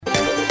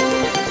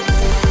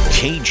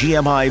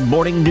KGMI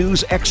Morning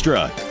News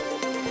Extra.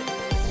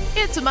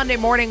 It's a Monday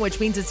morning, which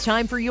means it's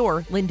time for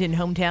your Lynden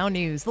Hometown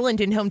News. The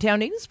Lynden Hometown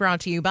News brought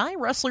to you by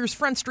Rustler's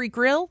Front Street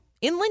Grill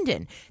in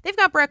Lynden. They've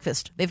got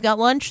breakfast, they've got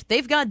lunch,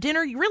 they've got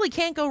dinner. You really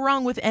can't go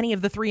wrong with any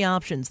of the three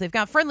options. They've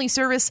got friendly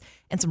service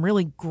and some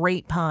really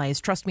great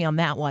pies. Trust me on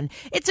that one.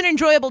 It's an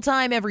enjoyable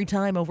time every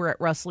time over at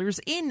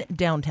Rustler's in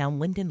downtown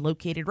Lynden,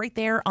 located right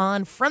there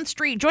on Front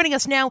Street. Joining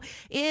us now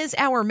is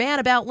our man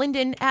about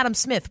Lynden, Adam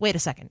Smith. Wait a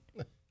second.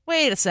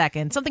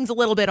 Something's a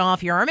little bit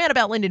off here. Our man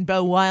about Lynden,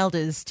 Bo Wild,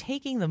 is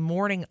taking the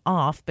morning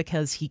off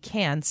because he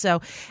can.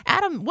 So,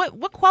 Adam,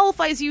 what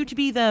qualifies you to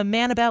be the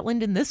man about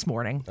Lynden this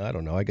morning? I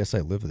don't know. I guess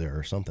I live there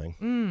or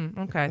something.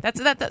 Okay,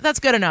 that's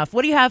good enough.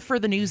 What do you have for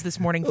the news this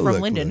morning from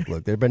Lynden?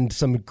 Look, there have been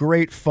some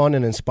great fun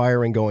and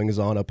inspiring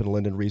goings-on up in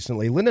Lynden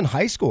recently. Lynden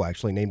High School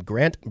actually named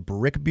Grant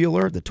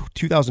Brickbealer the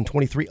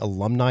 2023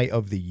 Alumni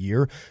of the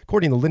Year.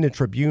 According to the Lynden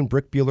Tribune,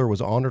 Brickbealer was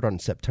honored on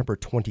September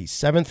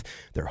 27th.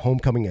 Their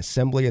homecoming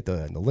assembly at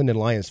the Lynden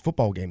Lions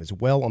football game as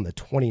well on the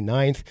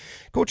 29th.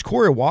 Coach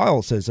Corey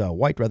White says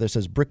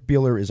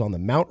Brickbealer is on the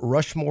Mount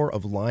Rushmore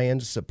of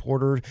Lions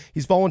supporters.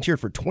 He's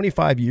volunteered for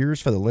 25 years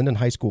for the Lynden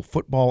High School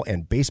football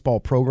and baseball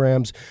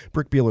programs.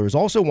 Brickbealer has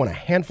also won a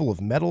handful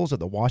of medals at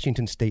the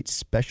Washington State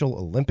Special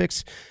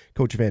Olympics.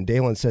 Coach Van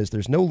Dalen says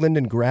there's no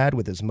Lynden grad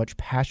with as much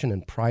passion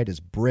and pride as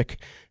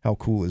Brick. How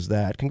cool is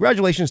that?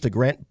 Congratulations to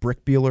Grant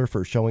Brickbealer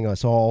for showing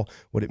us all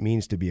what it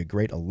means to be a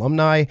great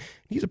alumni.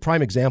 He's a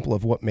prime example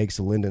of what makes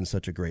Lynden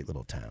such a great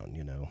little town,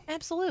 you know.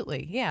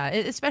 Absolutely, yeah,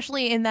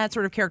 especially in that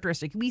sort of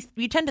characteristic.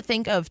 We tend to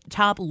think of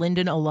top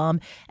Lynden alum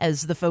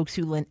as the folks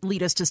who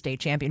lead us to state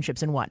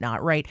championships and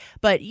whatnot, right?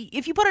 But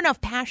if you put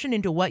enough passion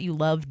into what you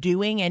love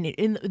doing and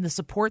in the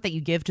support that you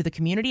give to the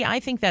community,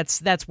 I think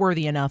that's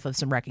worthy enough of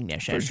some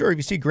recognition. For sure. If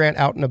you see Grant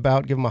out and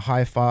about, give him a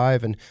high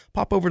five and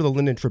pop over to the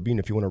Lynden Tribune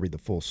if you want to read the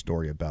full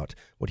story about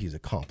what he's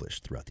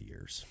accomplished throughout the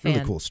years.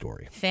 Really cool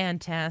story.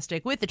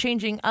 Fantastic. With the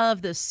changing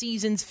of the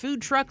seasons,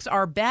 food trucks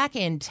are back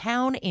in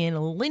town in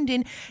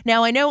Lynden.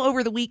 Now, I know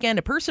over the weekend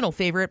a personal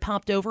favorite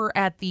popped over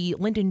at the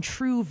Lynden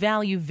True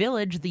Value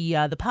Village.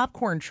 The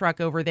popcorn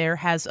truck over there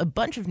has a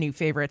bunch of new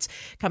favorites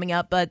coming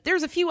up, but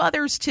there's a few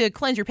others to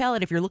cleanse your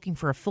palate if you're looking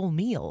for a full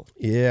meal.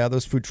 Yeah,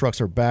 those food trucks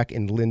are back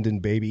in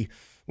Lynden, baby.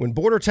 When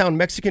Bordertown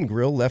Mexican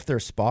Grill left their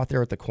spot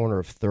there at the corner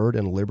of 3rd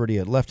and Liberty,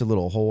 it left a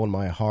little hole in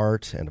my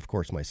heart and, of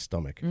course, my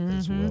stomach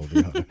as well.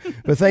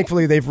 But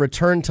thankfully, they've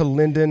returned to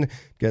Lynden.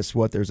 Guess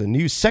what? There's a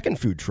new second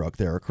food truck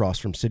there across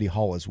from City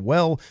Hall as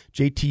well.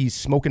 JT's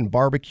Smokin'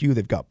 Barbecue.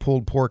 They've got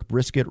pulled pork,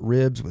 brisket,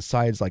 ribs with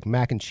sides like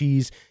mac and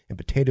cheese and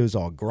potatoes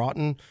au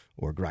gratin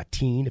or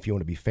gratine if you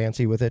want to be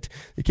fancy with it.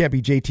 It can't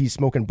be JT's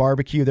Smokin'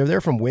 Barbecue. They're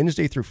there from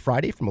Wednesday through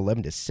Friday from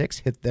 11 to 6.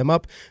 Hit them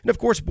up. And, of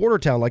course,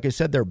 Bordertown, like I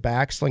said, they're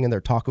back slinging their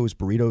tacos,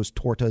 burritos,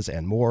 tortas,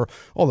 and more.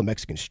 All the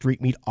Mexican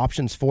street meat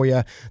options for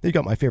you. They've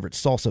got my favorite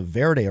salsa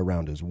verde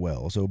around as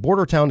well. So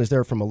Bordertown is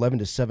there from 11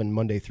 to 7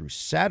 Monday through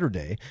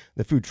Saturday.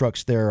 The food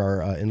trucks there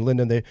are in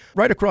Lynden. They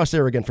right across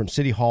there again from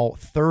City Hall,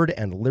 3rd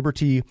and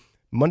Liberty.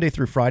 Monday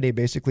through Friday,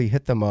 basically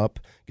hit them up,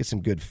 get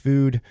some good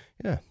food.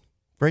 Yeah,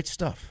 great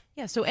stuff.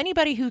 Yeah, so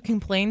anybody who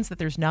complains that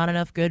there's not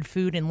enough good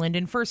food in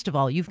Lynden, first of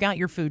all, you've got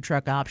your food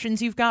truck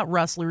options. You've got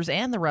Rustler's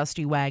and the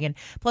Rusty Wagon,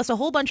 plus a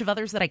whole bunch of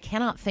others that I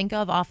cannot think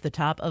of off the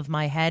top of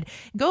my head.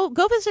 Go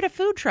visit a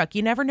food truck.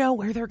 You never know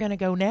where they're going to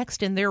go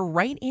next, and they're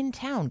right in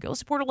town. Go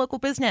support a local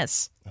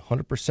business.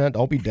 100%.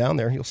 I'll be down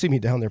there. You'll see me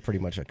down there pretty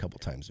much a couple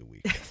times a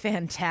week.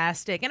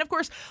 Fantastic. And, of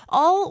course,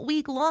 all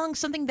week long,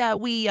 something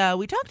that we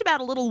talked about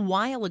a little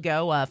while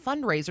ago, a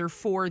fundraiser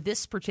for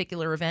this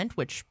particular event,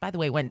 which, by the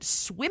way, went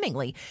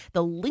swimmingly.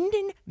 The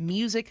Lynden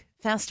Music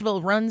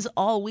Festival runs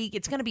all week.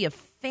 It's going to be a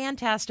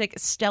fantastic,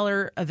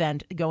 stellar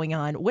event going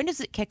on. When does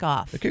it kick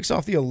off? It kicks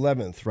off the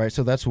 11th, right?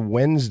 So that's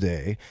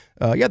Wednesday.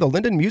 The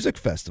Lynden Music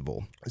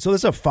Festival. So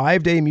this is a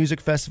 5-day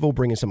music festival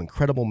bringing some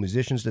incredible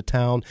musicians to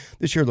town.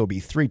 This year there'll be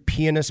 3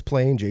 pianists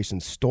playing, Jason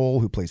Stoll,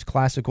 who plays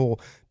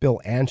classical,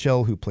 Bill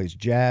Anchel, who plays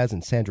jazz,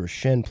 and Sandra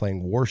Shen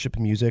playing worship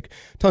music.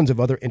 Tons of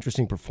other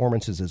interesting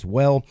performances as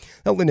well.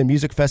 The Lynden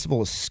Music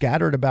Festival is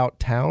scattered about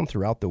town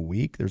throughout the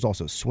week. There's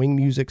also swing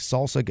music,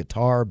 salsa,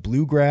 guitar,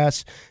 bluegrass,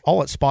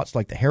 all at spots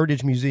like the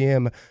Heritage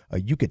Museum,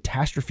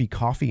 Eucatastrophe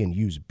Coffee and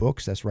Used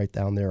Books. That's right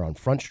down there on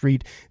Front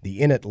Street. The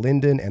Inn at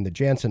Lynden and the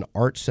Jansen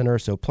Art Center.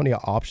 So plenty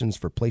of options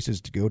for places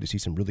to go to see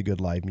some really good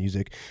live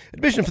music.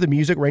 Admission for the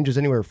music ranges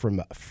anywhere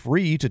from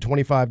free to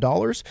 $25.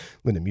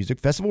 Lynden Music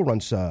Festival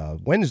runs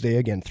Wednesday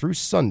again through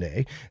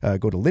Sunday.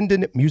 Go to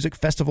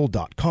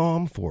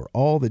lyndenmusicfestival.com for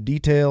all the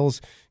details.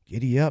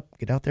 Giddy up.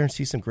 Get out there and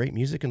see some great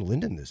music in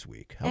Lynden this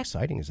week. How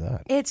exciting is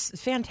that? It's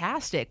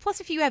fantastic.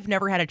 Plus, if you have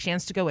never had a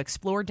chance to go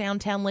explore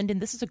downtown Lynden,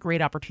 this is a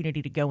great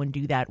opportunity to go and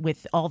do that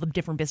with all the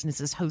different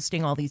businesses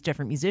hosting all these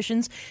different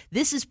musicians.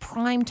 This is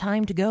prime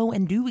time to go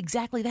and do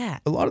exactly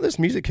that. A lot of this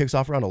music kicks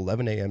off around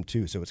 11 a.m.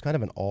 too, so it's kind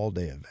of an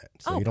all-day event.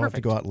 So you don't have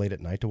to go out late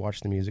at night to watch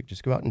the music.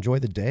 Just go out and enjoy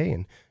the day,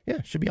 and yeah,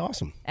 it should be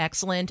awesome.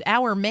 Excellent.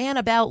 Our man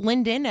about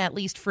Lynden, at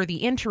least for the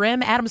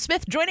interim, Adam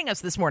Smith, joining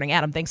us this morning.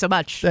 Adam, thanks so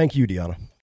much. Thank you, Dianna.